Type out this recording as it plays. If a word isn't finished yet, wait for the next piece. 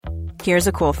Here's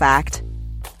a cool fact.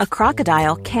 A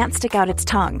crocodile can't stick out its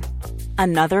tongue.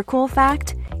 Another cool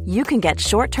fact, you can get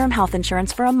short-term health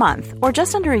insurance for a month or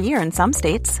just under a year in some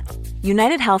states.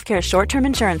 United Healthcare short-term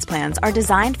insurance plans are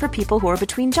designed for people who are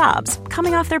between jobs,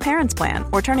 coming off their parents' plan,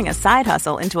 or turning a side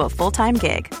hustle into a full-time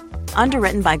gig.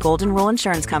 Underwritten by Golden Rule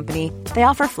Insurance Company, they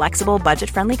offer flexible,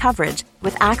 budget-friendly coverage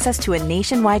with access to a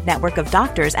nationwide network of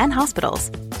doctors and hospitals.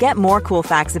 Get more cool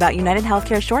facts about United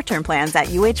Healthcare short-term plans at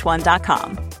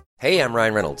uh1.com. Hey, I'm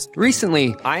Ryan Reynolds.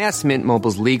 Recently, I asked Mint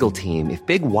Mobile's legal team if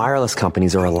big wireless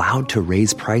companies are allowed to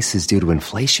raise prices due to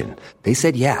inflation. They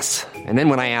said yes. And then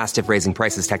when I asked if raising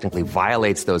prices technically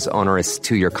violates those onerous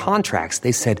two-year contracts,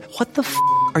 they said, "What the f***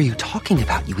 are you talking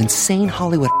about, you insane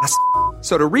Hollywood ass?"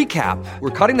 So to recap,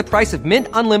 we're cutting the price of Mint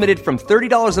Unlimited from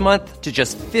 $30 a month to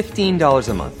just $15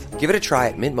 a month. Give it a try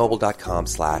at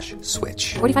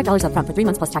mintmobile.com/switch. $45 up front for 3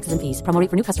 months plus taxes and fees. Promo rate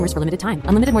for new customers for limited time.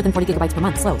 Unlimited more than 40 gigabytes per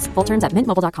month. Slows full terms at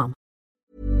mintmobile.com.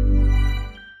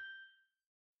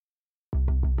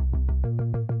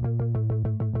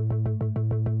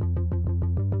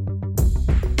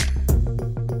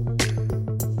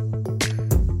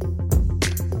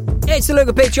 It's the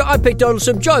Luke Picture. I'm Pete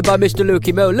Donaldson, joined by Mr.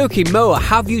 Lukey Moore. Lukey Moore,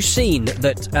 have you seen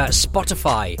that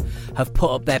Spotify have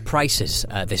put up their prices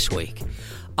this week?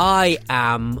 I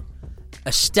am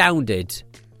astounded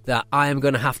that I am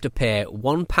going to have to pay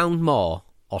 £1 more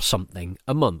or something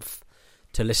a month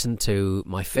to listen to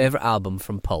my favourite album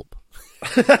from Pulp.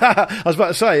 I was about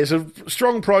to say, it's a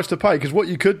strong price to pay, because what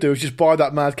you could do is just buy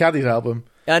that Mad Caddies album.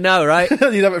 I know, right?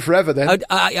 You'd have it forever then.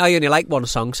 I only like one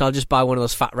song, so I'll just buy one of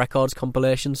those Fat Records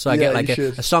compilations. So I get like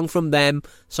a song from them, a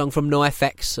song from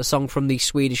NoFX, a song from the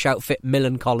Swedish outfit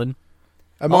Millencolin.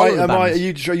 Are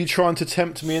you trying to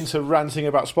tempt me into ranting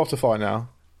about Spotify now?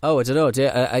 Oh, I don't know.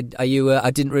 Are you? I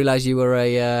didn't realise you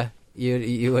were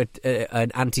you were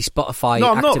an anti-Spotify.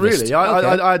 No, I'm activist. not really.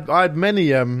 Okay. I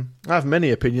have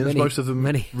many opinions, most of them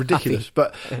ridiculous.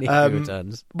 But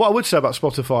what I would say about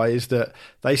Spotify is that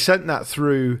they sent that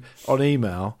through on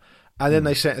email, and then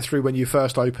they sent it through when you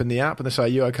first open the app, and they say, "Are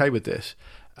you okay with this?"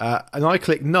 And I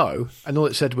clicked no, and all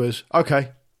it said was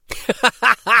okay.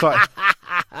 So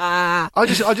I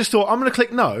just thought, I'm going to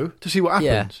click no to see what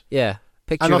happens. Yeah.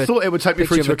 And I thought it would take me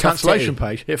through to a cancellation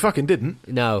page. It fucking didn't.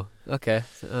 No. Okay.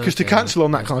 Because to cancel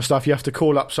on that kind of stuff, you have to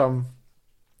call up some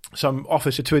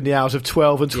office between the hours of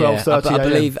 12 and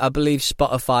 12:30 I believe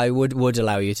Spotify would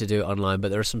allow you to do it online, but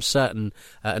there are some certain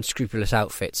unscrupulous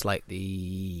outfits, like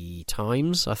the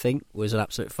Times, I think, was an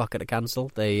absolute fucker to cancel.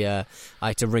 I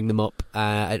had to ring them up.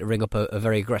 I had to ring up a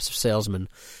very aggressive salesman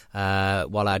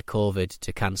while I had COVID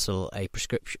to cancel a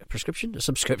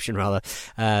subscription rather.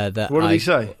 What did he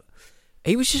say?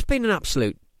 He was just being an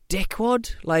absolute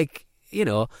dickwad. Like, you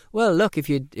know, well, look, if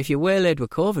you're waylaid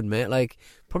with COVID, mate, like,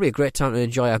 probably a great time to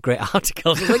enjoy our great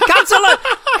articles. I was like, cancel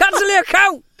the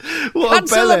account!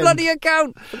 Cancel the bloody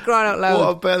account! For crying out loud. What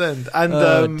a bellend.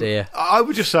 And dear. I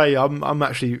would just say I'm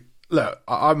actually... Look,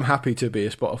 I'm happy to be a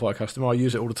Spotify customer. I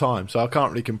use it all the time, so I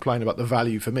can't really complain about the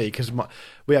value for me, because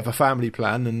we have a family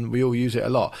plan and we all use it a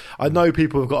lot. I know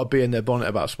people have got to be in their bonnet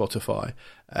about Spotify,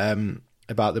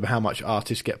 about how much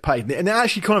artists get paid. And it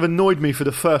actually kind of annoyed me for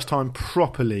the first time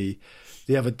properly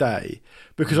the other day,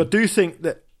 because I do think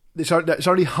that it's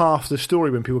only half the story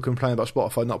when people complain about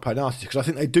Spotify not paying artists, because I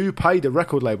think they do pay the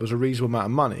record labels a reasonable amount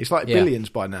of money. It's like billions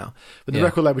by now, but the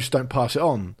record labels just don't pass it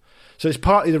on. So it's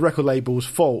partly the record label's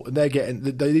fault, and they're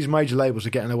getting these major labels are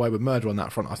getting away with murder on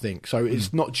that front, I think. So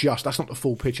it's not just, that's not the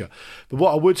full picture. But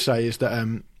what I would say is that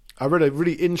I read a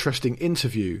really interesting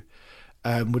interview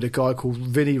with a guy called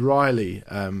Vinnie Riley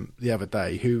the other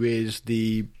day, who is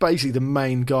basically the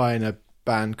main guy in a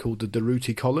band called the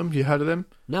Durruti Column. You heard of them?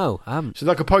 No, I haven't. So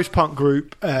like a post-punk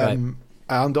group and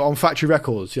on Factory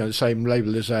Records, you know, the same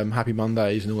label as Happy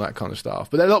Mondays and all that kind of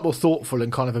stuff. But they're a lot more thoughtful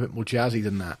and kind of a bit more jazzy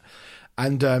than that.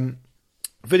 And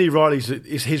Vinnie Riley's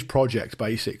is his project,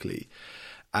 basically.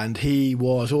 And he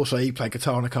played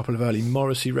guitar on a couple of early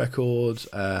Morrissey records.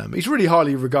 He's really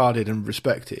highly regarded and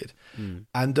respected.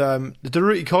 And the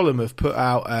Durruti Column have put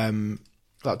out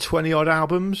like 20-odd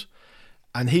albums,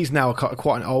 and he's now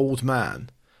quite an old man.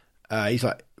 He's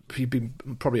been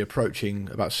probably approaching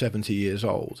about 70 years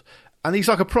old. And he's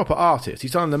like a proper artist.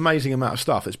 He's done an amazing amount of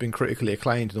stuff that's been critically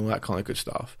acclaimed and all that kind of good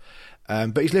stuff.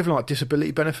 But he's living like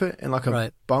disability benefit in like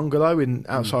a bungalow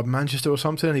outside Manchester or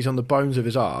something, and he's on the bones of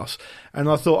his arse. And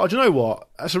I thought, do you know what?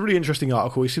 That's a really interesting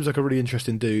article. He seems like a really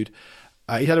interesting dude.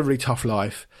 He's had a really tough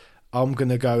life. I'm going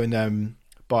to go and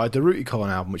buy a Durruti Column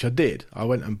album, which I did. I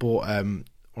went and bought one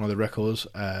of the records,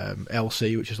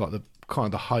 LC, which is like the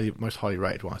kind of the most highly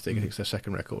rated one, I think. I think it's their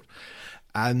second record.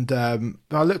 And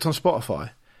I looked on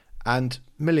Spotify, and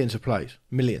millions of plays.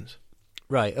 Millions.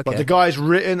 Right, okay. But the guy's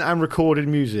written and recorded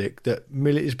music that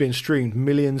is being streamed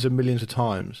millions and millions of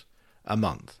times a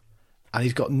month, and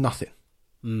he's got nothing.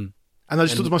 And I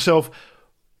just thought to myself,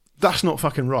 that's not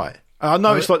fucking right. I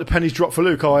know it's like the pennies drop for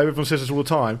Luke. Everyone says this all the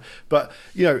time, but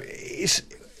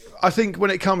I think when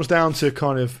it comes down to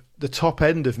kind of the top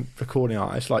end of recording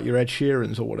artists, like your Ed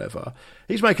Sheerans or whatever,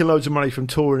 he's making loads of money from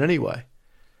touring anyway.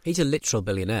 He's a literal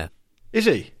billionaire. Is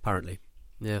he? Apparently.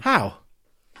 Yeah. How?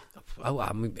 Oh,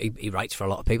 I mean, he writes for a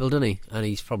lot of people, doesn't he? And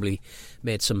he's probably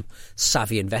made some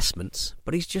savvy investments,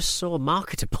 but he's just so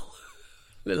marketable.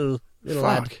 little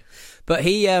lad. But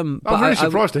he... I'm really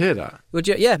surprised to hear that. Would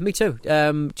you? Yeah, me too.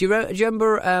 Do you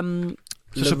remember...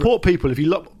 to support people, if you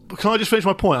love... Can I just finish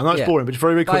my point? I know it's boring, but just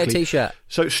very, very quickly. Buy a T-shirt.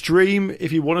 So stream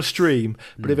if you want to stream,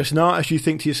 but if it's an artist you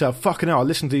think to yourself, fucking hell, I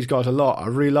listen to these guys a lot, I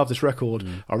really love this record,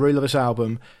 I really love this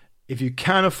album, if you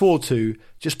can afford to,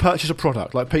 just purchase a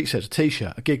product, like Pete says, a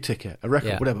T-shirt, a gig ticket, a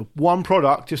record, whatever. One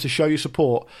product just to show your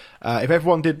support. If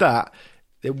everyone did that,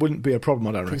 it wouldn't be a problem,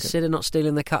 I don't reckon. Consider not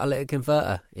stealing the catalytic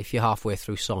converter if you're halfway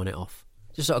through sawing it off.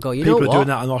 Just sort of go, you know what? People are doing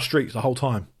that on our streets the whole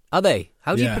time. Are they?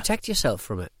 How do you protect yourself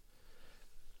from it?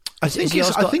 Have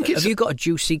you got a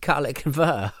juicy catalytic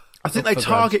converter? I think they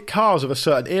target cars of a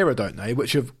certain era, don't they,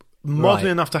 which are modern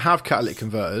enough to have catalytic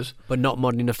converters. But not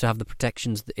modern enough to have the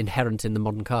protections inherent in the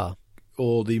modern car.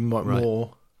 Or the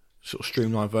more sort of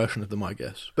streamlined version of them, I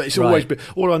guess. But it's always been...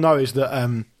 All I know is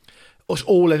that... It's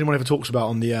all anyone ever talks about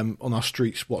on the on our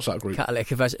streets WhatsApp group. Catalytic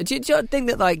converters. Do you think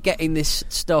that like getting this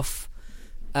stuff...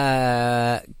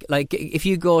 like if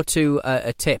you go to not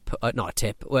a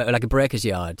tip, like a breaker's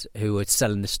yard who are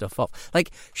selling this stuff off,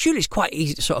 like surely it's quite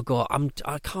easy to sort of go,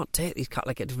 I can't take these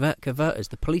catalytic converters.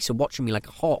 The police are watching me like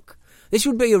a hawk. This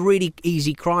would be a really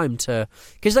easy crime to,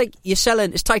 because like you're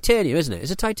selling, it's titanium, isn't it?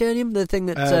 Is it titanium the thing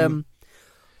that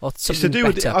or something it's to do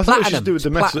better? with I thought it was to do with the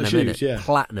metal it's used, yeah.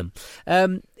 Platinum. I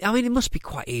mean, it must be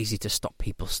quite easy to stop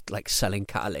people like selling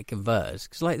catalytic converters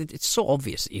because like it's so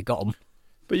obvious that you got them.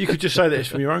 But you could just say that it's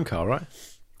from your own car, right?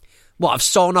 What, I've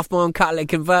sawn off my own catalytic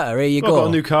converter. Here you go. I've got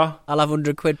a new car. I'll have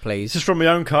 £100, please. This is from my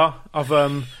own car. I've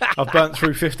burnt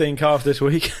through 15 cars this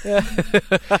week. Yeah.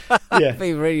 I've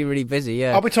been really, really busy,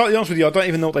 yeah. I'll be totally honest with you, I don't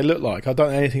even know what they look like. I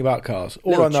don't know anything about cars.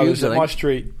 All I know is that my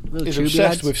street is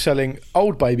obsessed with selling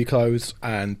old baby clothes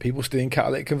and people stealing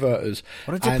catalytic converters.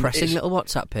 What a depressing little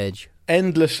WhatsApp page.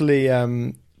 Endlessly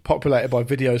populated by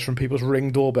videos from people's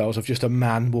Ring doorbells of just a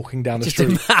man walking down the street.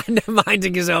 Just a man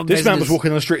minding his own business. This man was walking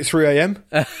on the street at 3 a.m.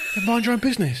 Mind your own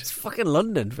business. It's fucking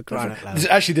London, for crying out loud.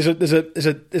 Actually,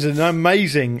 there's an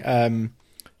amazing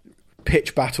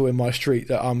pitch battle in my street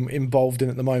that I'm involved in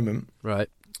at the moment. Right.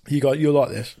 You'll like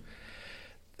this.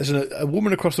 There's a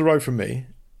woman across the road from me,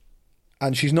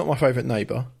 and she's not my favourite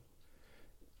neighbour.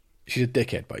 She's a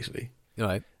dickhead, basically.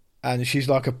 Right. And she's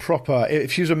like a proper...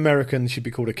 If she was American, she'd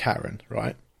be called a Karen,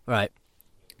 right? Right.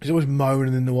 She's always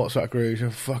moaning in the WhatsApp group.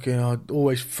 She's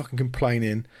always fucking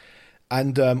complaining.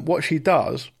 And what she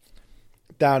does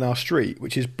down our street,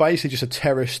 which is basically just a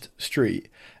terraced street,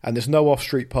 and there's no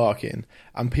off-street parking,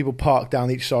 and people park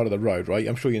down each side of the road, right?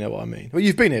 I'm sure you know what I mean. Well,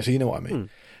 you've been here, so you know what I mean.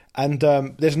 And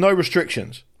there's no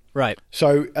restrictions. Right.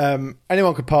 So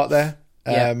anyone could park there.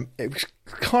 It was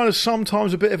kind of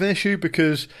sometimes a bit of an issue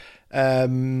because...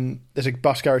 there's a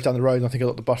bus garage down the road, and I think a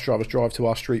lot of the bus drivers drive to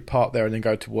our street, park there, and then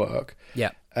go to work.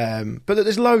 Yeah. But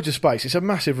there's loads of space. It's a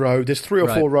massive road. There's 3 or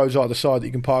 4 roads either side that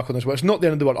you can park on as well. It's not the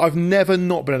end of the world. I've never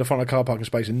not been able to find a car parking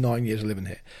space in 9 years of living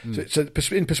here. So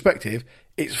in perspective,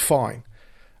 it's fine.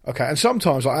 Okay, and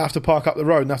sometimes I have to park up the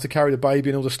road and have to carry the baby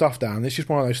and all the stuff down. It's just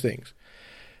one of those things.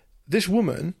 This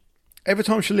woman, every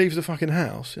time she leaves the fucking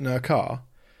house in her car,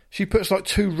 she puts like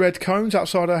 2 red cones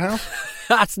outside her house.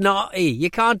 That's naughty. You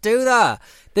can't do that.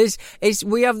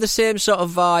 We have the same sort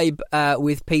of vibe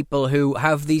with people who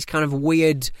have these kind of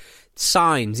weird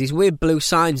signs, these weird blue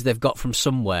signs they've got from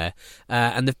somewhere,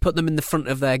 and they've put them in the front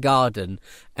of their garden,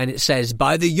 and it says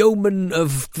by the yeoman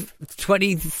of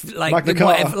 20, like Magna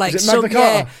Carta. Whatever, like is it Magna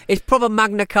Carta? Yeah, it's proper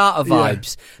Magna Carta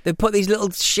vibes. They put these little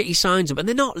shitty signs up, and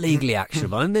they're not legally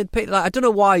actionable. And I don't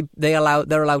know why they're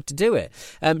allowed to do it.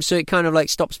 So it kind of like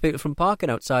stops people from parking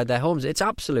outside their homes. It's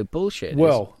absolute bullshit.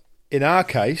 Well, in our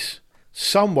case,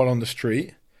 someone on the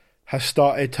street has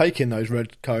started taking those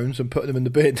red cones and putting them in the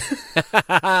bin.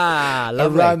 A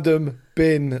random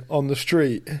bin on the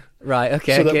street. Right,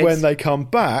 okay. So that when they come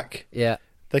back,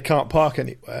 they can't park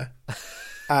anywhere.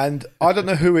 And I don't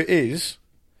know who it is,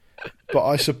 but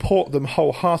I support them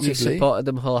wholeheartedly. You supported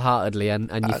them wholeheartedly, and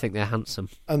you think they're handsome.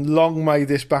 And long may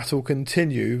this battle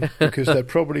continue, because they're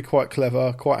probably quite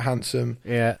clever, quite handsome.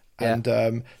 Yeah.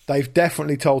 And they've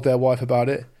definitely told their wife about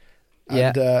it.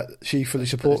 And she fully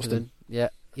supports them. Yeah.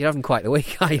 You're having quite the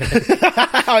week, are you?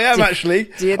 I am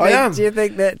actually. I am. Do you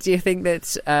think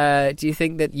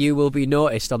that you will be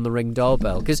noticed on the Ring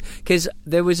doorbell? Because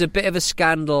there was a bit of a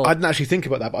scandal. I didn't actually think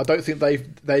about that, but I don't think I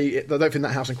don't think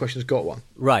that house in question's got one.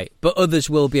 Right, but others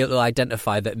will be able to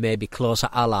identify that may be closer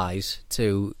allies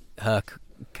to her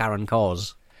Karen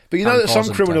cause. But you know that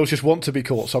some criminals just want to be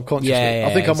caught subconsciously. Yeah,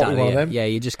 I think I might be one of them. Yeah,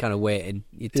 you're just kind of waiting.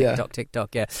 You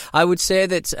tick-tock. Yeah. I would say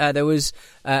that there was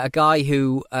a guy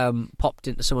who popped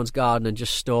into someone's garden and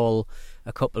just stole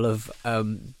a couple of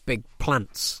big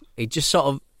plants. He just sort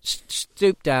of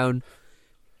stooped down,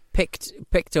 picked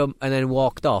them, and then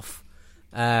walked off,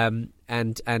 and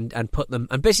put them,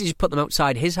 and basically just put them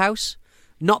outside his house,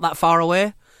 not that far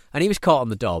away. And he was caught on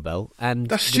the doorbell. And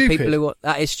that's stupid.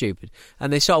 That is stupid.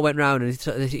 And they sort of went round, and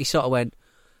he sort of went,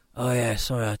 "Oh yeah,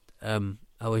 sorry,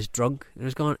 I was drunk." And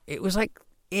it was like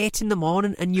 8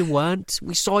 a.m, and you weren't.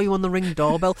 We saw you on the Ring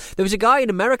doorbell. There was a guy in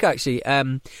America actually,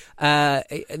 4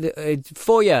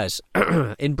 years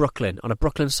in Brooklyn on a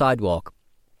Brooklyn sidewalk.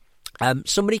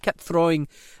 Somebody kept throwing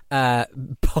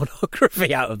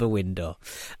pornography out of the window.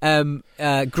 In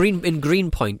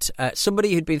Greenpoint,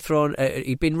 somebody who'd been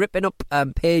he'd been ripping up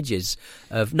pages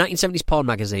of 1970s porn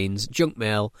magazines, junk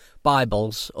mail,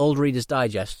 Bibles, old Reader's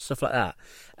Digest, stuff like that,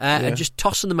 and just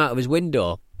tossing them out of his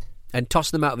window. And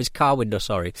tossing them out of his car window,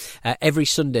 every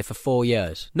Sunday for 4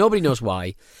 years. Nobody knows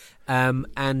why.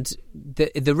 And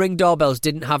the Ring doorbells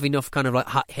didn't have enough kind of like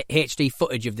HD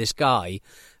footage of this guy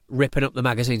ripping up the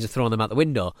magazines and throwing them out the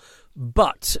window.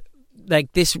 But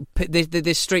like this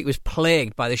street was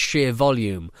plagued by the sheer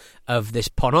volume of this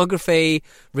pornography,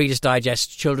 Reader's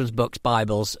Digest, children's books,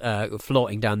 Bibles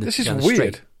floating down the street. This is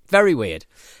weird. Very weird.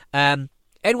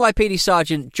 NYPD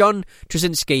Sergeant John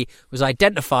Trzynski was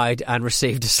identified and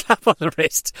received a slap on the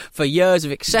wrist for years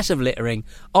of excessive littering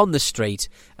on the street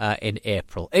in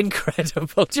April.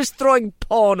 Incredible. Just throwing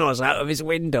pornos out of his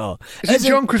window. Is it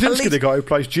John Krasinski, the guy who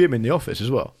plays Jim in The Office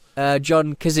as well?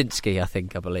 John Kaczynski, I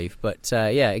believe. But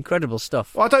incredible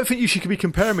stuff. Well, I don't think you should be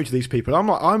comparing me to these people.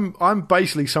 I'm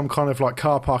basically some kind of like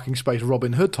car parking space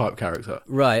Robin Hood type character.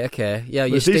 Right, okay. Yeah,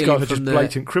 these guys are just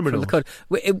blatant criminals.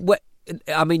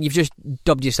 I mean, you've just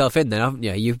dubbed yourself in there, haven't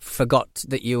you? You forgot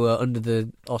that you were under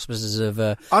the auspices of...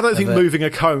 I don't think moving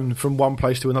a cone from one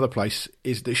place to another place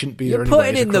shouldn't be there anyway. You're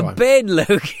putting it in the bin,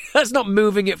 Luke. That's not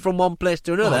moving it from one place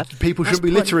to another. People shouldn't be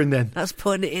littering then. That's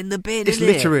putting it in the bin, It's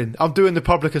littering. I'm doing the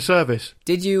public a service.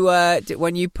 Did you,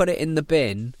 when you put it in the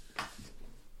bin,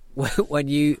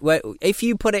 if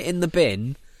you put it in the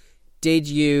bin, did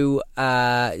you,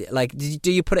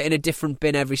 do you put it in a different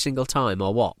bin every single time,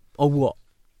 or what?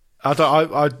 I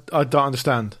don't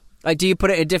understand. Like, do you put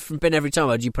it in a different bin every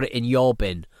time, or do you put it in your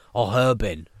bin or her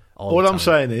bin? All I'm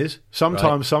saying is,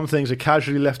 sometimes some things are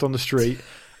casually left on the street,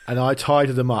 and I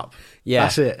tidy them up. Yeah,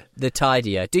 that's it. The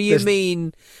tidier. Do you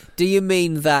mean that? Do you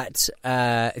mean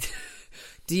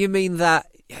that?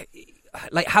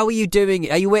 Like, how are you doing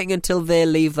it? Are you waiting until they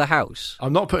leave the house?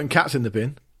 I'm not putting cats in the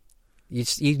bin.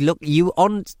 You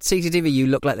on CCTV. You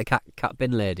look like the cat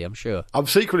bin lady. I'm sure. I'm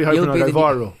secretly hoping I go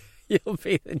viral. You'll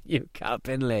be the new cat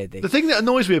bin lady. The thing that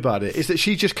annoys me about it is that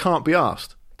she just can't be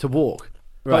asked to walk.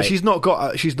 Right. Like, she's not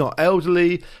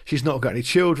elderly. She's not got any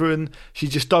children. She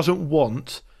just doesn't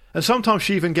want. And sometimes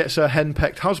she even gets her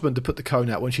hen-pecked husband to put the cone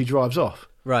out when she drives off.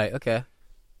 Right. Okay.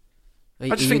 I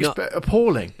just think it's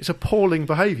appalling. It's appalling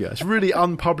behaviour. It's really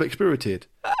unpublic spirited.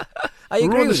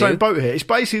 We're on the same boat here. It's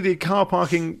basically the car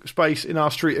parking space in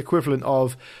our street equivalent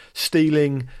of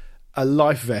stealing a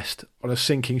life vest on a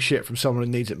sinking ship from someone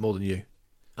who needs it more than you.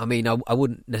 I mean, I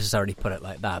wouldn't necessarily put it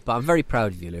like that, but I'm very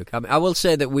proud of you, Luke. I will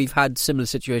say that we've had similar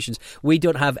situations. We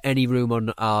don't have any room on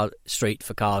our street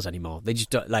for cars anymore. They just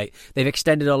don't, they've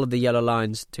extended all of the yellow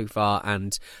lines too far,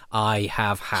 and I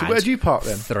have had... So where do you park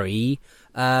then? 3.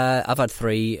 I've had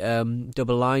 3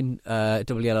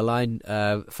 double yellow line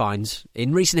fines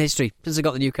in recent history since I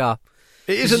got the new car.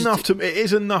 It is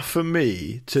enough for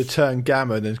me to turn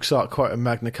gammon and start quoting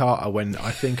Magna Carta when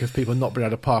I think of people not being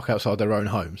able to park outside their own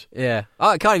homes. Yeah,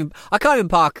 I can't even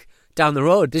park down the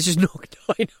road. There's just not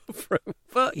enough room.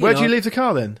 But, Where do you leave the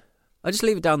car then? I just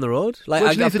leave it down the road. Where do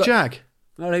you leave the Jag?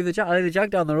 I leave the Jag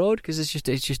down the road because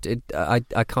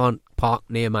I can't park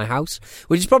near my house,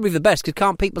 which is probably the best because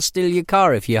can't people steal your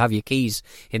car if you have your keys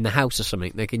in the house or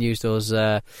something? They can use those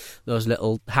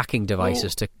little hacking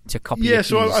devices to copy your keys.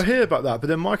 So I hear about that, but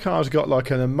then my car's got like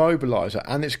an immobiliser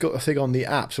and it's got a thing on the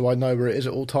app so I know where it is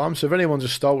at all times. So if anyone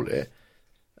just stole it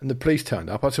and the police turned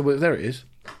up, I'd say, well, there it is.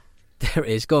 There it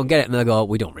is. Go and get it. And they'll go,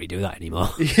 we don't really do that anymore.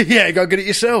 Yeah, go get it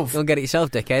yourself. Go and get it yourself,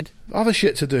 dickhead. Other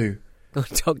shit to do. Go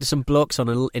and talk to some blokes in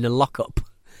a lockup.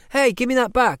 Hey, give me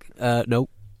that back. No.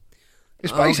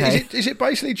 It's basically, is it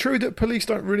basically true that police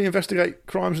don't really investigate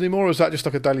crimes anymore, or is that just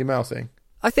like a Daily Mail thing?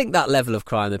 I think that level of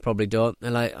crime they probably don't.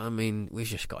 They're like, I mean, we've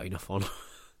just got enough on.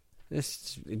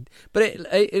 But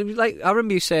it like, I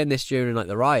remember you saying this during like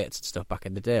the riots and stuff back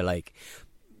in the day. Like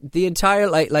the entire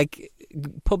like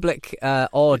public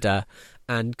order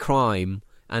and crime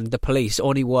and the police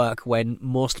only work when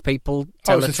most people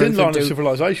tell the truth. It's a thin line of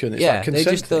civilization. It's like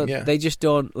consenting. They just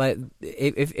don't like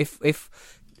if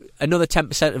another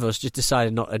 10% of us just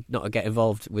decided not to get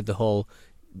involved with the whole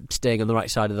staying on the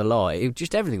right side of the law,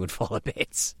 everything would fall to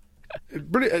bits.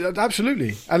 Brilliant,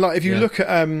 absolutely. And like if you look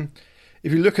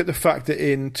at the fact that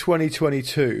in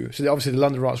 2022, so obviously the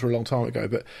London riots were a long time ago,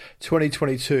 but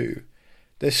 2022,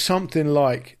 there's something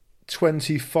like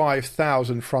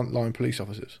 25,000 frontline police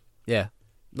officers. Yeah,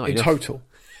 not in enough. total,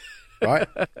 right?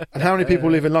 And how many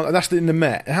people live in London? And that's in the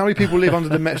Met. And how many people live under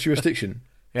the Met's jurisdiction?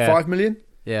 5 million.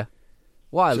 Yeah,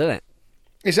 wild, isn't it?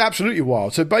 It's absolutely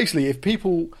wild. So basically, if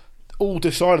people all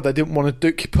decided they didn't want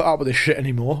to put up with this shit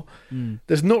anymore,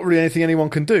 there's not really anything anyone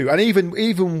can do. And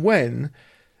even when,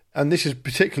 and this is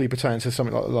particularly pertaining to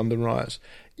something like the London riots,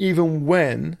 even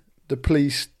when the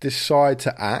police decide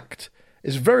to act,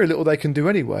 there's very little they can do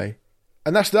anyway.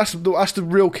 And that's the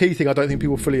real key thing I don't think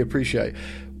people fully appreciate.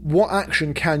 What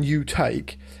action can you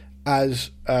take as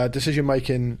a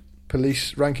decision-making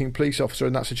ranking police officer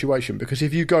in that situation? Because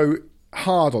if you go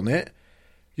hard on it,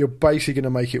 you're basically going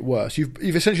to make it worse.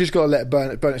 You've essentially just got to let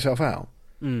it burn itself out.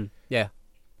 Yeah,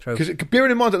 true. Because bearing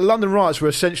in mind that the London riots were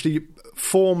essentially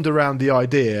formed around the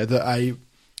idea that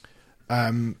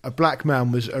a black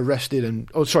man was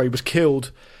arrested was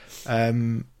killed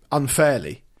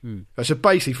unfairly. So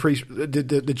basically,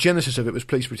 the genesis of it was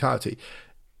police brutality.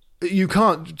 You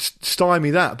can't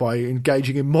stymie that by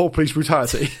engaging in more police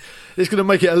brutality. It's going to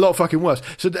make it a lot fucking worse.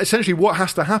 So essentially what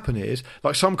has to happen is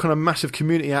like some kind of massive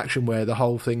community action where the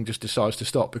whole thing just decides to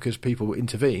stop because people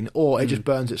intervene, or it just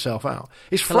burns itself out.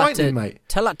 It's frightening, mate.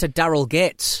 Tell that to Daryl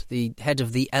Gates, the head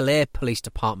of the LA Police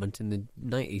Department in the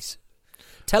 90s.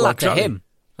 Tell that to him.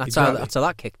 That's how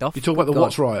that kicked off. You talk about the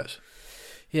Watts riots?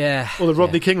 Yeah. Or the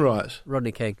Rodney King riots?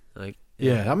 Rodney King, like...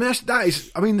 Yeah, I mean that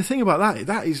is. I mean, the thing about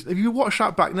that is, if you watch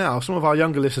that back now, some of our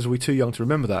younger listeners will be too young to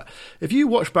remember that. If you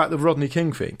watch back the Rodney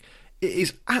King thing, it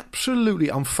is absolutely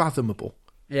unfathomable.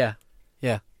 Yeah,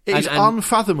 yeah, it is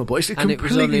unfathomable. It's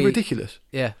completely ridiculous.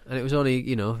 Yeah, and it was only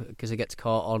because it gets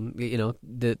caught on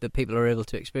the people are able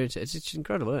to experience it. It's just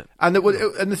incredible, isn't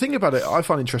it? And the thing about it I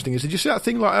find interesting is, did you see that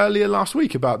thing like earlier last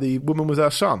week about the woman with her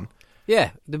son?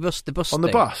 Yeah, the bus on thing.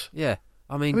 the bus. Yeah,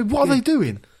 I mean, what are they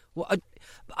doing? Well,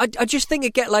 I just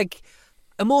think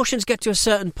emotions get to a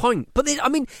certain point. But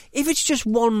if it's just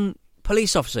one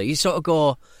police officer, you sort of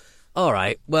go, all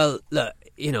right, well, look,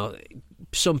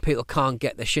 some people can't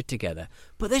get their shit together.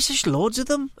 But there's just loads of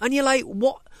them. And you're like,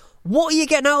 what are you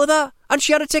getting out of that? And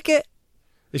she had a ticket.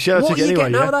 She had a ticket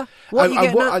anyway, yeah. What are you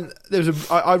getting out of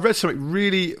that? I read something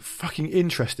really fucking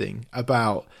interesting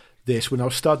about this when I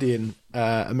was studying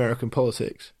American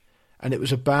politics. And it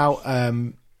was about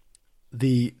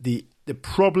the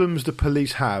problems the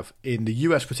police have in the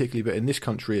US particularly, but in this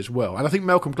country as well. And I think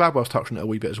Malcolm Gladwell's touched on it a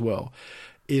wee bit as well,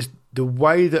 is the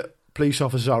way that police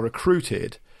officers are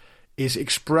recruited is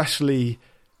expressly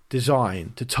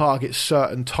designed to target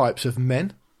certain types of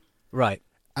men. Right.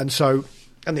 And the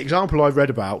example I read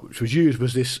about, which was used,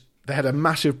 was this. They had a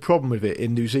massive problem with it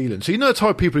in New Zealand. So you know the type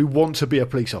of people who want to be a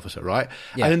police officer, right?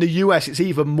 Yeah. And in the US, it's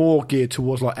even more geared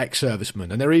towards like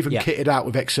ex-servicemen, and they're even kitted out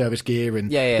with ex-service gear,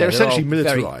 and they're essentially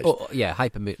militarised.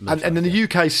 Hyper militarised. And in the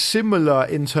UK, similar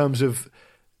in terms of,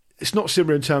 it's not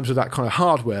similar in terms of that kind of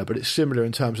hardware, but it's similar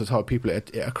in terms of the type of people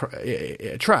it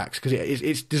attracts, because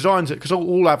it's designed to, because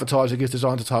all advertising is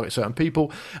designed to target certain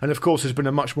people. And of course, there's been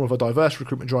a much more of a diverse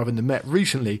recruitment drive in the Met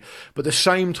recently, but the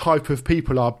same type of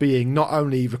people are being not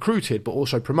only recruited but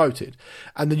also promoted.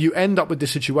 And then you end up with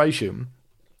this situation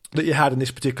that you had in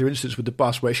this particular instance with the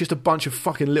bus, where it's just a bunch of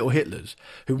fucking little Hitlers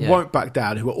who won't back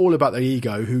down, who are all about their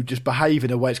ego, who just behave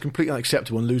in a way that's completely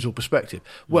unacceptable and lose all perspective.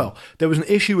 Well, there was an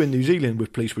issue in New Zealand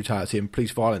with police brutality and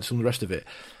police violence and the rest of it,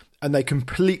 and they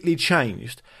completely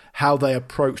changed how they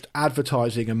approached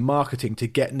advertising and marketing to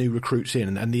get new recruits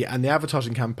in. And the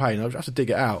advertising campaign, I have to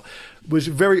dig it out, was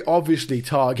very obviously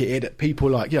targeted at people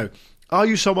like, are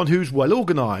you someone who's well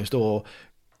organised or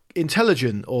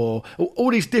intelligent or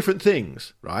all these different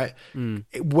things, right?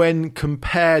 When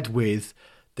compared with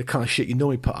the kind of shit you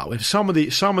normally put up with, some of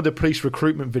the police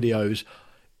recruitment videos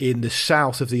in the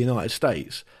south of the United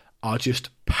States are just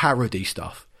parody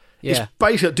stuff. Yeah. It's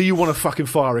basically, do you want to fucking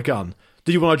fire a gun?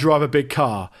 Do you want to drive a big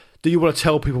car? Do you want to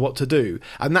tell people what to do?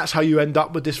 And that's how you end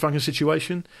up with this fucking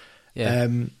situation. Yeah.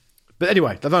 But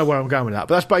anyway, I don't know where I'm going with that.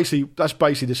 But that's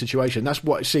basically the situation. That's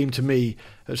what it seemed to me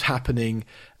was happening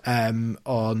on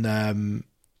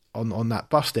that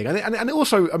busting. And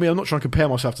also, I mean, I'm not trying to compare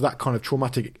myself to that kind of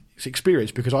traumatic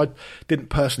experience because I didn't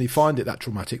personally find it that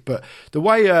traumatic. But the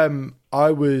way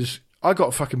I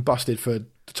got fucking busted for,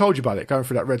 I told you about it, going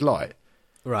through that red light.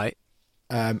 Right.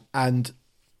 And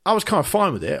I was kind of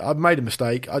fine with it. I made a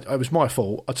mistake. It was my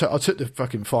fault. I took the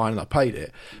fucking fine and I paid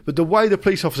it. But the way the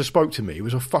police officer spoke to me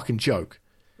was a fucking joke.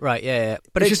 Right, yeah.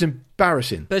 But it's just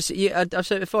embarrassing. But I've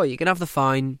said it before, you can have the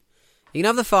fine. You can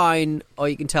have the fine, or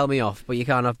you can tell me off, but you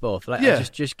can't have both. Like, yeah.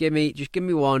 Just give me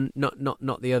one, not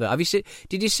the other. Have you seen?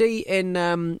 Did you see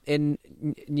on the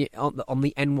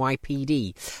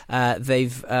NYPD?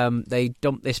 They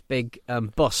dumped this big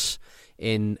bus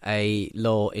in a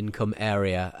low income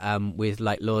area with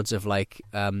like loads of like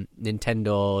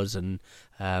Nintendos and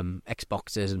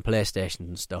Xboxes and PlayStations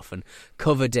and stuff, and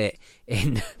covered it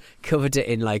in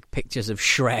like pictures of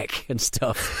Shrek and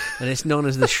stuff, and it's known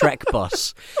as the Shrek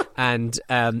bus. And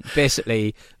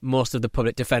basically, most of the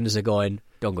public defenders are going,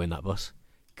 "Don't go in that bus,"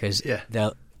 because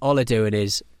all they're doing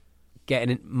is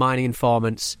mining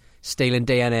informants, stealing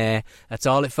DNA. That's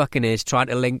all it fucking is. Trying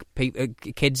to link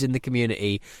kids in the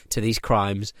community to these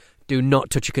crimes. Do not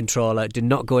touch a controller. Do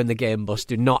not go in the game bus.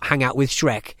 Do not hang out with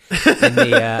Shrek in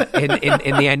the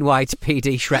in the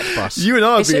NYPD Shrek bus. You and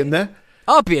I will be in there.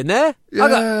 I'll be in there.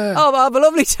 Yeah. I'll have a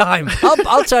lovely time.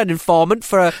 I'll turn informant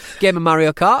for a game of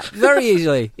Mario Kart very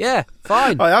easily. Yeah,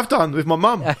 fine. I have done with my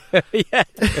mum. Yeah.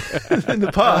 In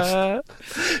the past.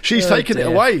 She's taken it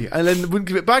away and then wouldn't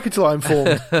give it back until I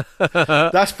informed.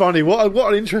 That's funny. What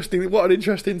an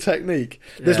interesting technique.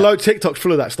 There's loads of TikToks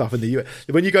full of that stuff in the US.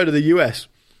 When you go to the US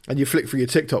and you flick through your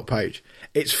TikTok page,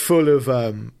 it's full of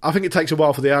I think it takes a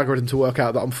while for the algorithm to work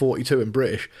out that I'm 42 and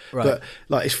British, right. But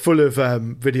like it's full of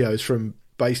videos from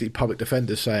basically public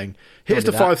defenders saying, here's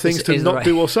the 5 things to not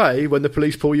do or say when the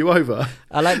police pull you over.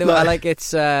 I like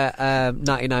it's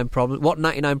 99 problems. What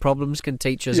 99 problems can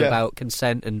teach us about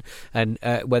consent and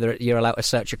whether you're allowed to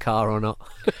search a car or not.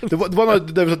 There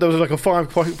was like a five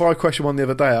question one the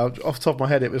other day. Off the top of my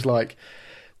head, it was like,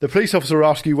 the police officer will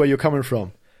ask you where you're coming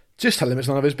from. Just tell him it's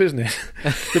none of his business.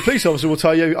 The police officer will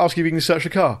ask you if you can search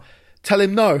a car. Tell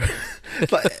him no. And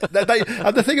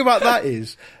the thing about that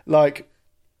is, like,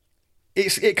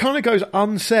 it kind of goes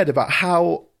unsaid about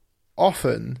how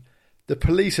often the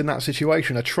police in that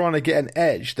situation are trying to get an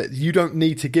edge that you don't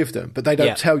need to give them, but they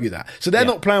don't tell you that. So they're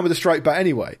not playing with a straight bat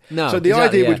anyway. No, so the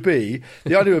idea would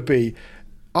be,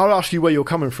 I'll ask you where you're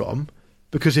coming from,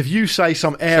 because if you say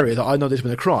some area that I know there's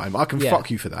been a crime, I can fuck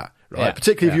you for that, right? Yeah.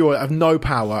 Particularly if you have no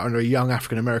power and are a young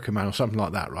African-American man or something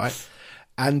like that, right?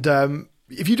 And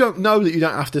if you don't know that you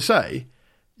don't have to say,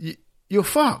 you're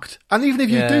fucked. And even if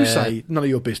you do say none of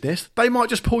your business, they might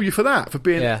just pull you for that, for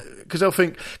being... Because they'll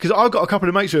think... Because I've got a couple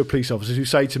of mates who are police officers who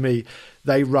say to me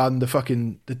they run the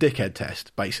dickhead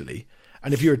test, basically.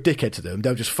 And if you're a dickhead to them,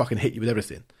 they'll just fucking hit you with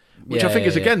everything. Which I think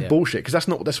is, again, bullshit, because that's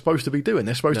not what they're supposed to be doing.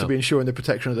 They're supposed to be ensuring the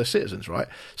protection of their citizens, right?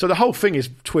 So the whole thing is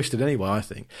twisted anyway, I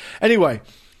think. Anyway,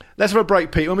 let's have a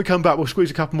break, Pete. When we come back, we'll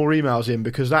squeeze a couple more emails in,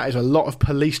 because that is a lot of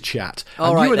police chat.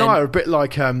 You and I are a bit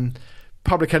like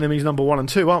public enemies number 1 and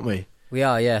 2, aren't we? We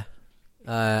are, yeah.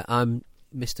 I'm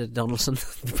Mr. Donaldson,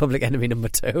 the public enemy number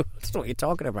 2. I don't know what you're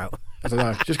talking about. I don't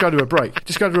know. Just go to a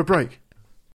break.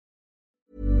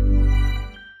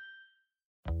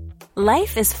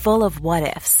 Life is full of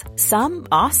what-ifs. Some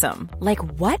awesome, like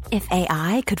what if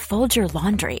AI could fold your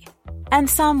laundry? And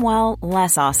some, well,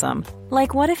 less awesome,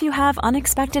 like what if you have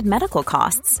unexpected medical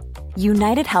costs?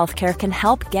 United Healthcare can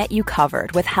help get you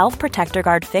covered with Health Protector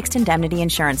Guard fixed indemnity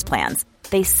insurance plans.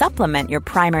 They supplement your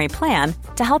primary plan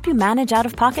to help you manage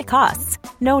out-of-pocket costs.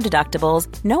 No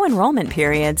deductibles, no enrollment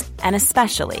periods, and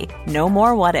especially no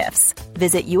more what-ifs.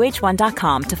 Visit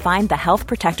uh1.com to find the Health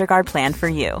Protector Guard plan for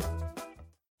you.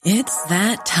 It's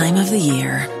that time of the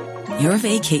year. Your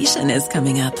vacation is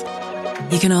coming up.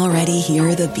 You can already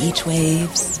hear the beach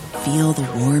waves, feel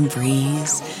the warm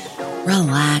breeze,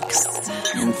 relax,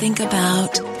 and think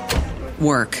about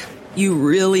work. You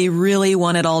really, really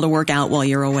want it all to work out while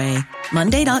you're away.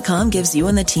 Monday.com gives you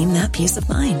and the team that peace of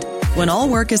mind. When all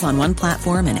work is on one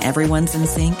platform and everyone's in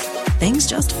sync, things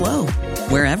just flow.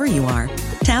 Wherever you are,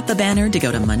 tap the banner to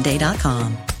go to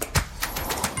Monday.com.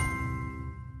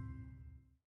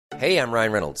 Hey, I'm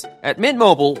Ryan Reynolds. At Mint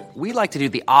Mobile, we like to do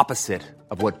the opposite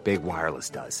of what Big Wireless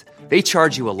does. They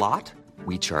charge you a lot,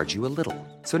 we charge you a little.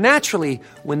 So naturally,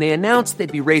 when they announced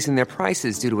they'd be raising their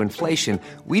prices due to inflation,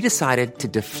 we decided to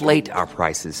deflate our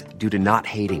prices due to not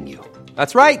hating you.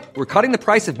 That's right. We're cutting the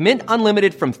price of Mint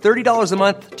Unlimited from $30 a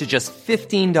month to just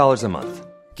 $15 a month.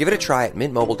 Give it a try at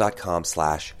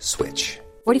mintmobile.com/switch.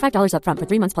 $45 up front for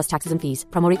 3 months plus taxes and fees.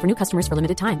 Promo rate for new customers for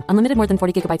limited time. Unlimited more than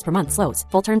 40 gigabytes per month slows.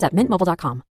 Full terms at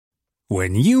mintmobile.com.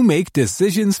 When you make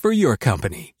decisions for your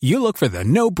company, you look for the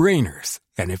no-brainers.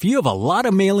 And if you have a lot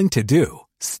of mailing to do,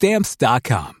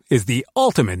 Stamps.com is the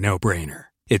ultimate no-brainer.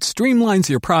 It streamlines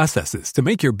your processes to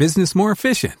make your business more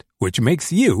efficient, which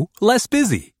makes you less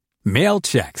busy. Mail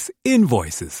checks,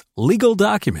 invoices, legal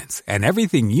documents, and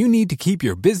everything you need to keep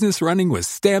your business running with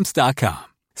Stamps.com.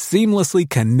 Seamlessly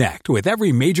connect with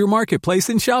every major marketplace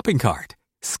and shopping cart.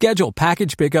 Schedule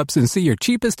package pickups and see your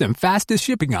cheapest and fastest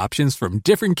shipping options from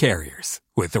different carriers,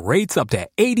 with rates up to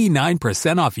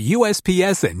 89% off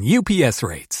USPS and UPS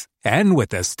rates. And with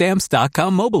the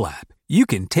Stamps.com mobile app, you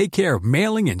can take care of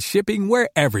mailing and shipping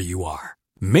wherever you are.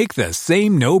 Make the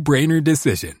same no-brainer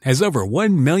decision as over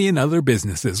 1 million other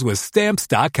businesses with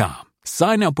Stamps.com.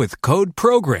 Sign up with code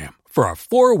PROGRAM for a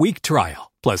 4-week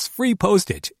trial, plus free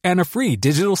postage and a free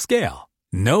digital scale.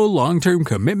 No long-term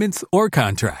commitments or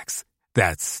contracts.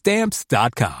 That's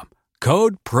Stamps.com.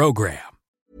 Code PROGRAM.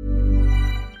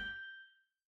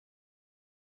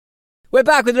 We're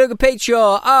back with Luke and Pete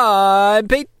Shaw. I'm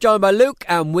Pete, joined by Luke,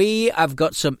 and we have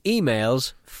got some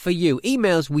emails for you.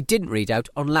 Emails we didn't read out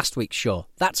on last week's show.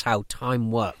 That's how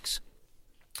time works.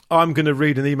 I'm going to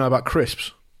read an email about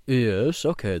crisps. Yes,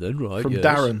 okay then, right. From yes.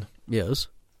 Darren. Yes.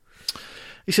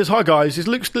 He says, "Hi guys, is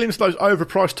Luke still into those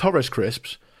overpriced Torres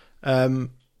crisps? I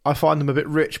find them a bit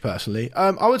rich, personally.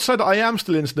 I would say that I am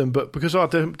still into them, but because our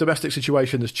domestic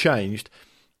situation has changed,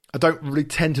 I don't really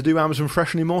tend to do Amazon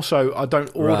Fresh anymore, so I don't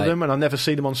order them, and I never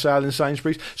see them on sale in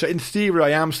Sainsbury's. So in theory, I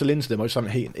am still into them. I just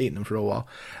haven't eaten them for a while.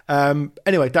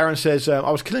 Anyway, Darren says, I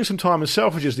was killing some time in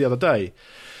Selfridges the other day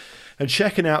and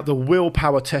checking out the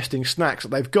willpower testing snacks that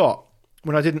they've got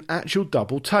when I did an actual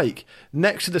double take.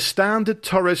 Next to the standard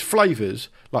Torres flavours,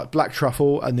 like black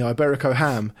truffle and the Iberico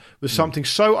ham, was something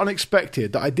so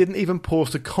unexpected that I didn't even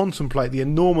pause to contemplate the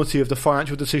enormity of the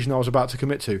financial decision I was about to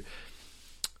commit to.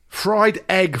 Fried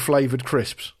egg flavoured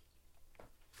crisps.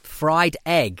 Fried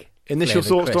egg. Initial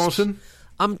thoughts, crisps. Donaldson?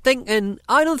 I'm thinking,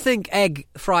 I don't think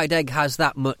fried egg has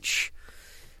that much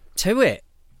to it.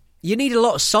 You need a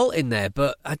lot of salt in there,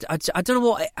 but I don't know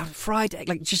what fried egg,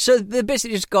 like, just so they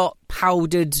basically just got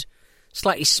powdered,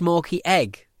 slightly smoky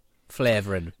egg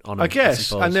flavouring on them, I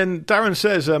guess. I And then Darren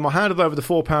says, I handed over the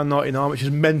 £4.99, which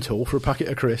is mental for a packet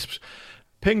of crisps,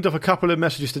 pinged off a couple of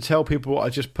messages to tell people what I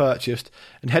just purchased,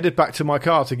 and headed back to my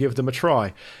car to give them a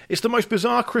try. It's the most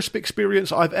bizarre crisp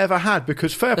experience I've ever had,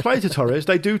 because fair play to Torres,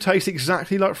 they do taste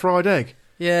exactly like fried egg.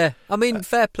 Yeah, I mean,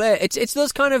 fair play. It's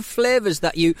those kind of flavours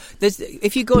that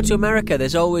if you go to America,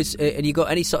 there's always, and you got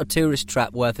any sort of tourist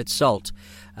trap worth its salt,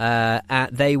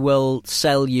 they will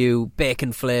sell you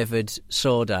bacon flavoured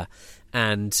soda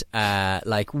and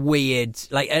like weird,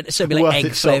 like so it'll be like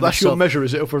egg flavoured. That's your measure,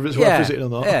 is it, for if it's worth visiting or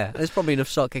not? Yeah, there's probably enough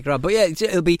salt kicking around, but yeah,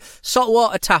 it'll be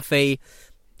saltwater taffy,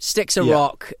 sticks of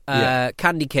rock,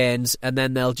 candy canes, and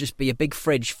then there'll just be a big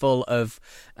fridge full of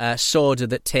soda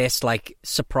that tastes like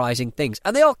surprising things.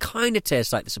 And they all kind of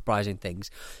taste like the surprising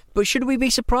things. But should we be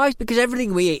surprised? Because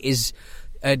everything we eat is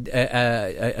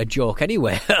a joke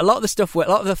anyway. A lot of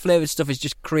the flavoured stuff is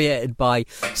just created by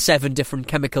 7 different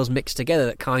chemicals mixed together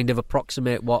that kind of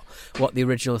approximate what the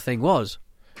original thing was.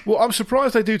 Well, I'm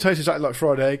surprised they do taste exactly like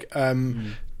fried egg.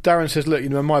 Darren says, look,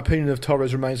 my opinion of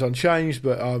Torres remains unchanged,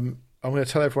 but I'm going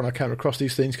to tell everyone I came across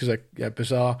these things because they're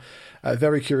bizarre.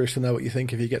 Very curious to know what you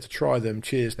think if you get to try them.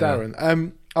 Cheers, Darren. Yeah.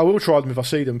 I will try them if I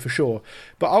see them for sure.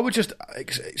 But I would just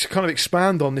kind of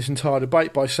expand on this entire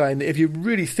debate by saying that if you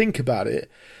really think about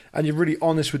it and you're really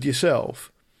honest with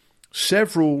yourself,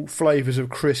 several flavours of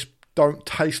crisp don't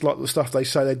taste like the stuff they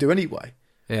say they do anyway.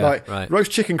 Yeah,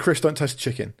 roast chicken crisps don't taste of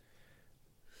chicken.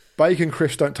 Bacon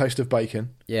crisps don't taste of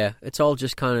bacon. Yeah, it's all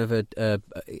just kind of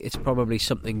it's probably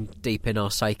something deep in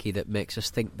our psyche that makes us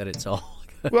think that it's all.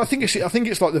 Well, I think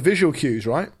it's like the visual cues,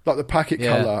 right? Like the packet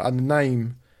colour and the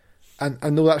name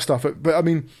and all that stuff. But I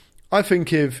mean, I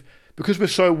think because we're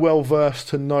so well versed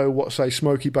to know what, say,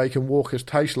 smoky bacon Walkers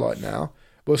taste like now,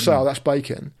 we'll say, oh, that's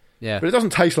bacon. Yeah. But it doesn't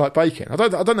taste like bacon. I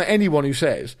don't know anyone who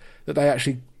says that they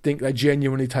actually think they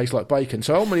genuinely taste like bacon.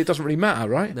 So ultimately, it doesn't really matter,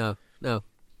 right? No,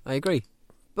 I agree.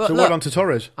 But so well done to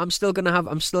Torres. I'm still gonna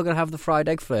have the fried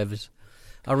egg flavours.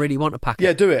 I really want a packet.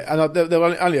 Yeah, do it. And they're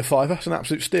only a £5. It's an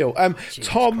absolute steal.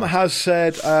 Tom has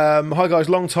said, hi guys,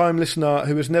 long time listener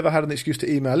who has never had an excuse to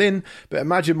email in, but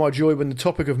imagine my joy when the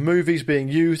topic of movies being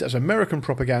used as American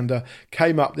propaganda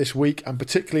came up this week, and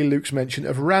particularly Luke's mention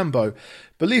of Rambo.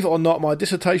 Believe it or not, my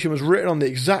dissertation was written on the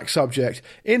exact subject.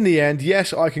 In the end,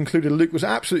 yes, I concluded Luke was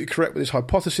absolutely correct with his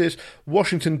hypothesis.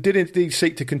 Washington did indeed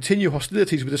seek to continue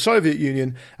hostilities with the Soviet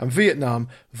Union and Vietnam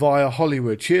via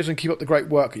Hollywood. Cheers and keep up the great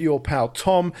work, your pal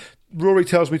Tom. Rory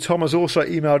tells me Tom has also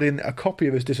emailed in a copy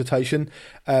of his dissertation,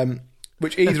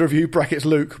 which either of you, brackets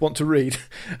Luke, want to read.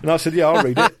 And I said, yeah, I'll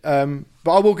read it.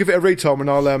 But I will give it a read, Tom, and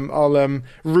I'll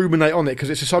ruminate on it,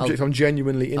 because it's a subject I'm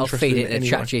genuinely interested in. I'll feed it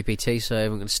anyway. to ChatGPT, so I'm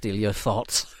going to steal your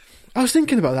thoughts. I was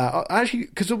thinking about that. Actually,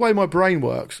 because the way my brain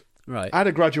works, Right. I had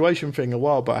a graduation thing a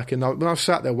while back, and when I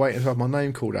sat there waiting to have my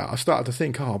name called out, I started to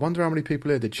think, I wonder how many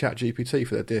people here did ChatGPT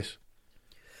for their diss.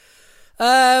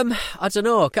 I don't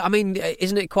know. I mean,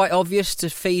 isn't it quite obvious to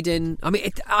feed in? I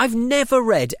mean, I've never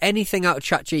read anything out of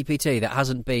ChatGPT that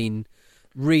hasn't been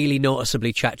really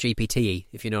noticeably ChatGPT,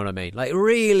 if you know what I mean. Like,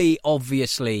 really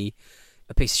obviously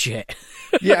a piece of shit.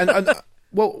 Yeah, and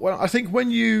well, I think when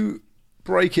you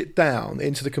break it down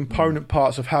into the component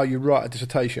parts of how you write a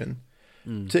dissertation,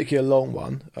 particularly a long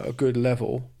one at a good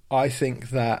level, I think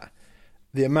that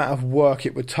the amount of work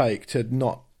it would take to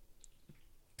not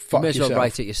fuck you may as well yourself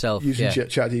write it yourself using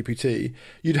ChatGPT,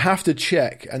 you'd have to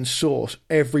check and source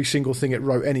every single thing it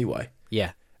wrote anyway.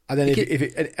 Yeah. And then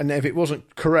if it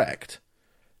wasn't correct,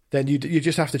 then you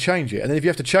just have to change it. And then if you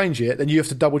have to change it, then you have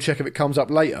to double check if it comes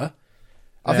up later.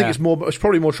 I think it's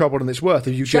probably more trouble than it's worth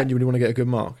if you genuinely want to get a good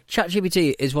mark.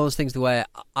 ChatGPT is one of those things where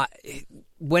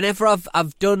whenever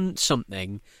I've done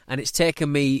something and it's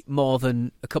taken me more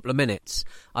than a couple of minutes,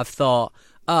 I've thought,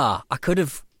 I could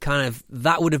have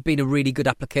that would have been a really good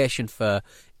application for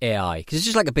AI, because it's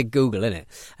just like a big Google, isn't it?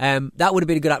 That would have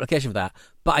been a good application for that,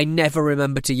 but I never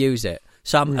remember to use it.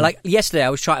 So I'm like, yesterday I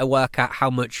was trying to work out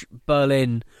how much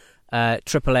Berlin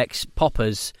XXX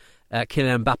poppers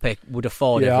Kylian Mbappe would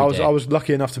afford. Yeah, every day. I was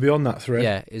lucky enough to be on that thread.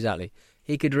 Yeah, exactly.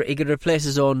 He could replace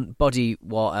his own body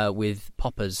water with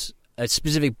poppers, a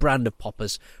specific brand of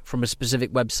poppers from a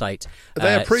specific website. Are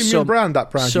they a premium brand,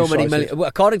 that brand? So many million. Well,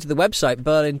 according to the website,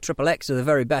 Berlin XXX are the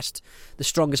very best, the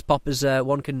strongest poppers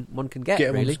one can get.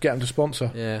 Get really. them to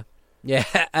sponsor. Yeah. Yeah,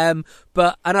 and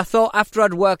I thought after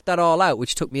I'd worked that all out,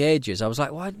 which took me ages, I was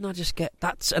like, why didn't I just get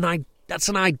that's an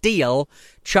ideal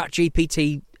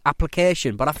ChatGPT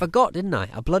application? But I forgot, didn't I?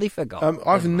 I bloody forgot.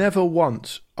 I've never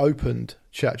once opened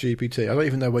ChatGPT. I don't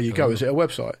even know where you go. Is it a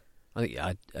website? I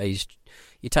think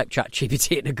you type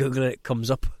ChatGPT into Google and it comes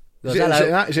up. Is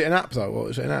it an app though, or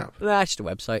is it an app? Nah, it's just a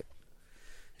website.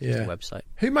 Yeah, just a website.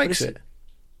 Who makes it?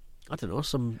 I don't know,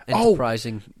 some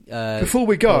enterprising, before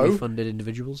we go, funded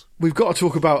individuals. We've got to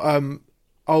talk about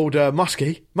old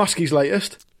Muskie's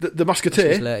latest, the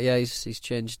Musketeer. Yeah, he's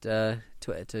changed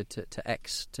Twitter to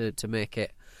X to make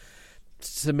it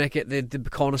the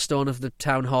cornerstone of the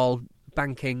town hall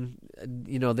banking.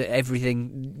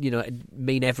 Everything,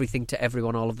 mean everything to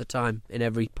everyone all of the time in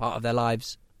every part of their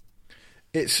lives.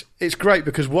 It's great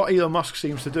because what Elon Musk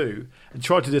seems to do, and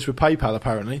tried to do this with PayPal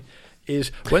apparently,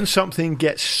 is when something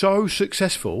gets so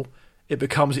successful, it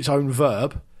becomes its own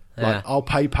verb. Yeah. Like, I'll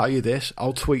PayPal you this,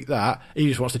 I'll tweet that. He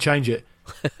just wants to change it.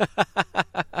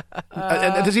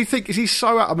 and does he think, is he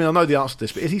so out, I mean, I know the answer to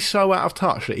this, but is he so out of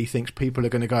touch that he thinks people are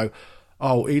going to go,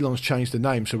 oh, Elon's changed the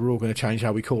name, so we're all going to change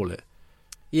how we call it?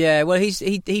 Yeah, well,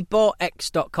 he bought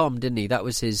X.com, didn't he? That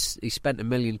was he spent £1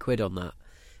 million on that.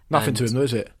 Nothing to him, though,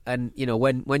 is it? And,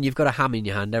 when you've got a ham in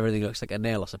your hand, everything looks like a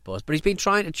nail, I suppose. But he's been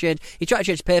trying to change... He tried to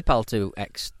change PayPal to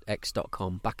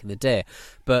X.com back in the day.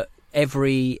 But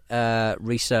every market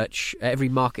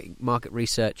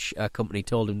research company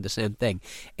told him the same thing.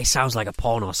 It sounds like a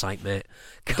porno site, mate.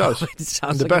 It does. It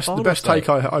sounds and like the best take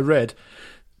I read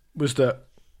was that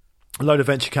a load of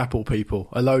venture capital people,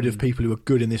 a load of people who are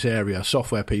good in this area,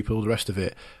 software people, all the rest of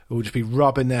it, will just be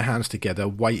rubbing their hands together,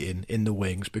 waiting in the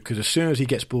wings, because as soon as he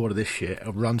gets bored of this shit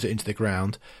and runs it into the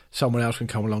ground, someone else can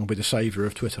come along and be the saviour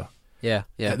of Twitter. Yeah.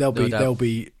 They'll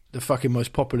be the fucking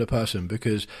most popular person,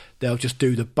 because they'll just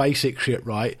do the basic shit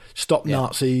right, stop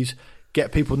Nazis,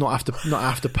 get people not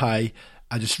have to pay,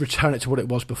 and just return it to what it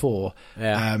was before.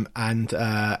 Yeah. And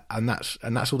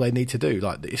that's all they need to do.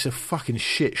 Like, it's a fucking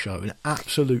shit show, an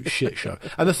absolute shit show.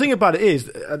 And the thing about it is,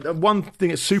 one thing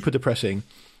that's super depressing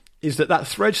is that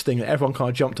Threads thing that everyone kind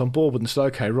of jumped on board with and said,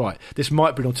 okay, right, this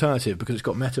might be an alternative because it's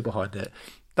got Meta behind it.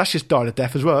 That's just died a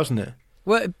death as well, hasn't it?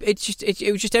 Well, it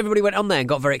was just everybody went on there and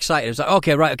got very excited. It was like,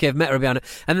 okay, Meta behind it,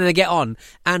 and then they get on,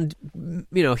 and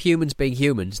humans being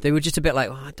humans, they were just a bit like,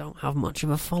 I don't have much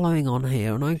of a following on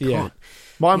here, and I can't. Yeah.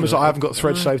 Mine was I haven't got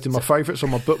Threads saved in my favourites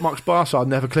on my bookmarks bar, so I'd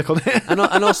never click on it.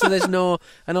 and also there's no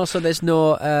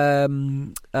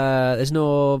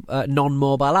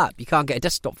non-mobile app. You can't get a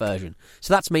desktop version,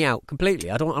 so that's me out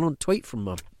completely. I don't tweet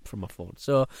from from my phone.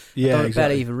 So Yeah, I don't better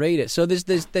exactly. even read it. So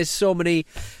there's so many.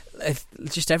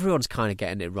 Just everyone's kind of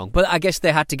getting it wrong. But I guess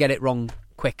they had to get it wrong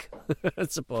quick. I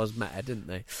suppose Meta, didn't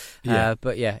they? Yeah.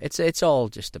 But yeah, it's all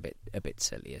just a bit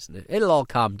silly, isn't it? It'll all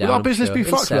calm down. Will our I'm business sure. be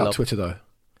It'll fucked sell without up. Twitter though?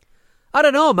 I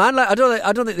don't know, man. Like I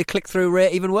don't think the click-through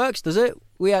rate even works, does it?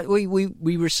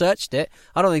 We researched it.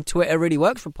 I don't think Twitter really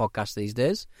works for podcasts these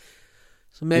days.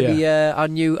 So maybe our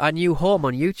new home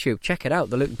on YouTube. Check it out,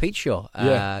 The Luke and Pete Show.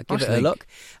 Give it a look.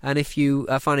 And if you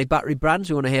find any battery brands,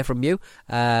 we want to hear from you.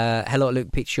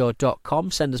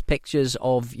 hello@lukeandpeteshow.com. Send us pictures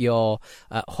of your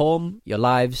home, your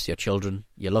lives, your children,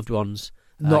 your loved ones,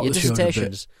 Not your the children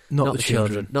dissertations. bit. Not the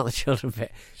children. Not the children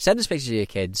bit. Send us pictures of your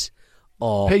kids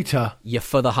or Peter. your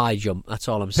further high jump. That's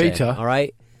all I'm saying. Peter. All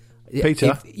right? Peter.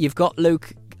 If you've got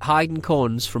Luke hiding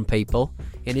cones from people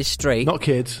in his street, Not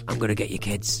kids. I'm going to get your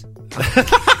kids.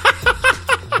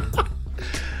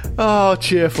 Oh,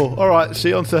 cheerful. All right, see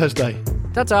you on Thursday.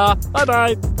 Ta-ta.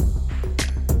 Bye-bye.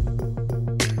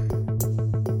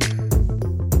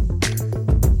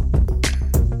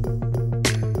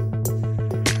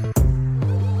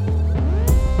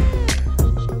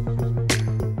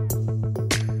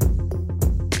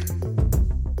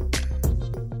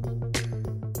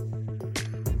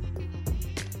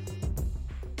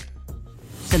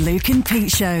 The Luke and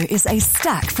Pete Show is a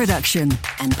Stack production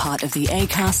and part of the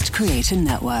Acast Creator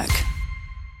Network.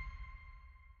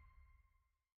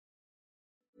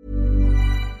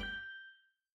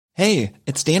 Hey,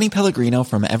 it's Danny Pellegrino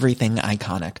from Everything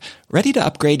Iconic. Ready to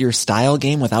upgrade your style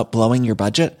game without blowing your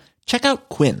budget? Check out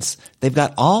Quince. They've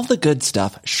got all the good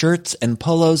stuff, shirts and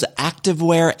polos,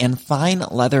 activewear, and fine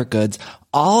leather goods,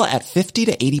 all at 50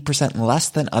 to 80% less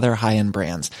than other high-end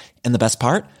brands. And the best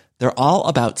part? They're all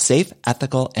about safe,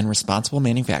 ethical, and responsible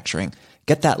manufacturing.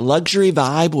 Get that luxury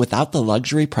vibe without the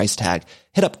luxury price tag.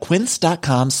 Hit up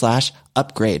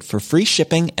quince.com/upgrade for free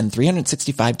shipping and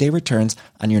 365-day returns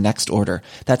on your next order.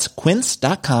 That's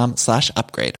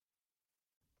quince.com/upgrade.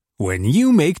 When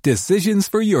you make decisions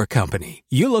for your company,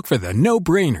 you look for the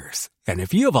no-brainers. And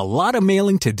if you have a lot of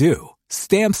mailing to do,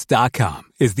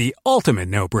 Stamps.com is the ultimate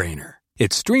no-brainer.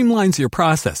 It streamlines your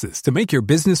processes to make your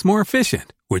business more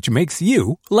efficient, which makes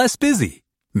you less busy.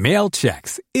 Mail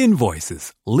checks,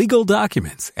 invoices, legal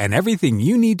documents, and everything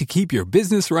you need to keep your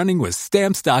business running with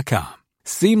Stamps.com.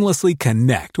 Seamlessly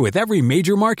connect with every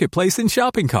major marketplace and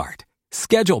shopping cart.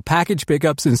 Schedule package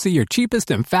pickups and see your cheapest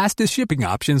and fastest shipping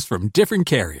options from different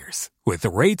carriers, with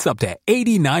rates up to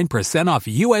 89% off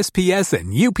USPS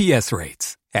and UPS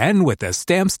rates. And with the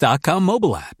Stamps.com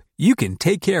mobile app, you can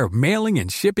take care of mailing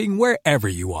and shipping wherever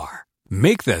you are.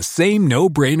 Make the same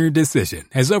no-brainer decision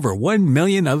as over 1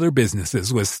 million other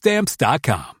businesses with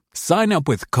Stamps.com. Sign up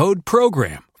with code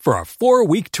PROGRAM for a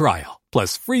 4-week trial,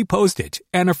 plus free postage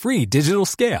and a free digital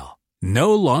scale.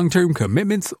 No long-term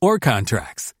commitments or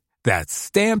contracts. That's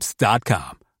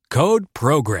Stamps.com. Code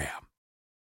PROGRAM.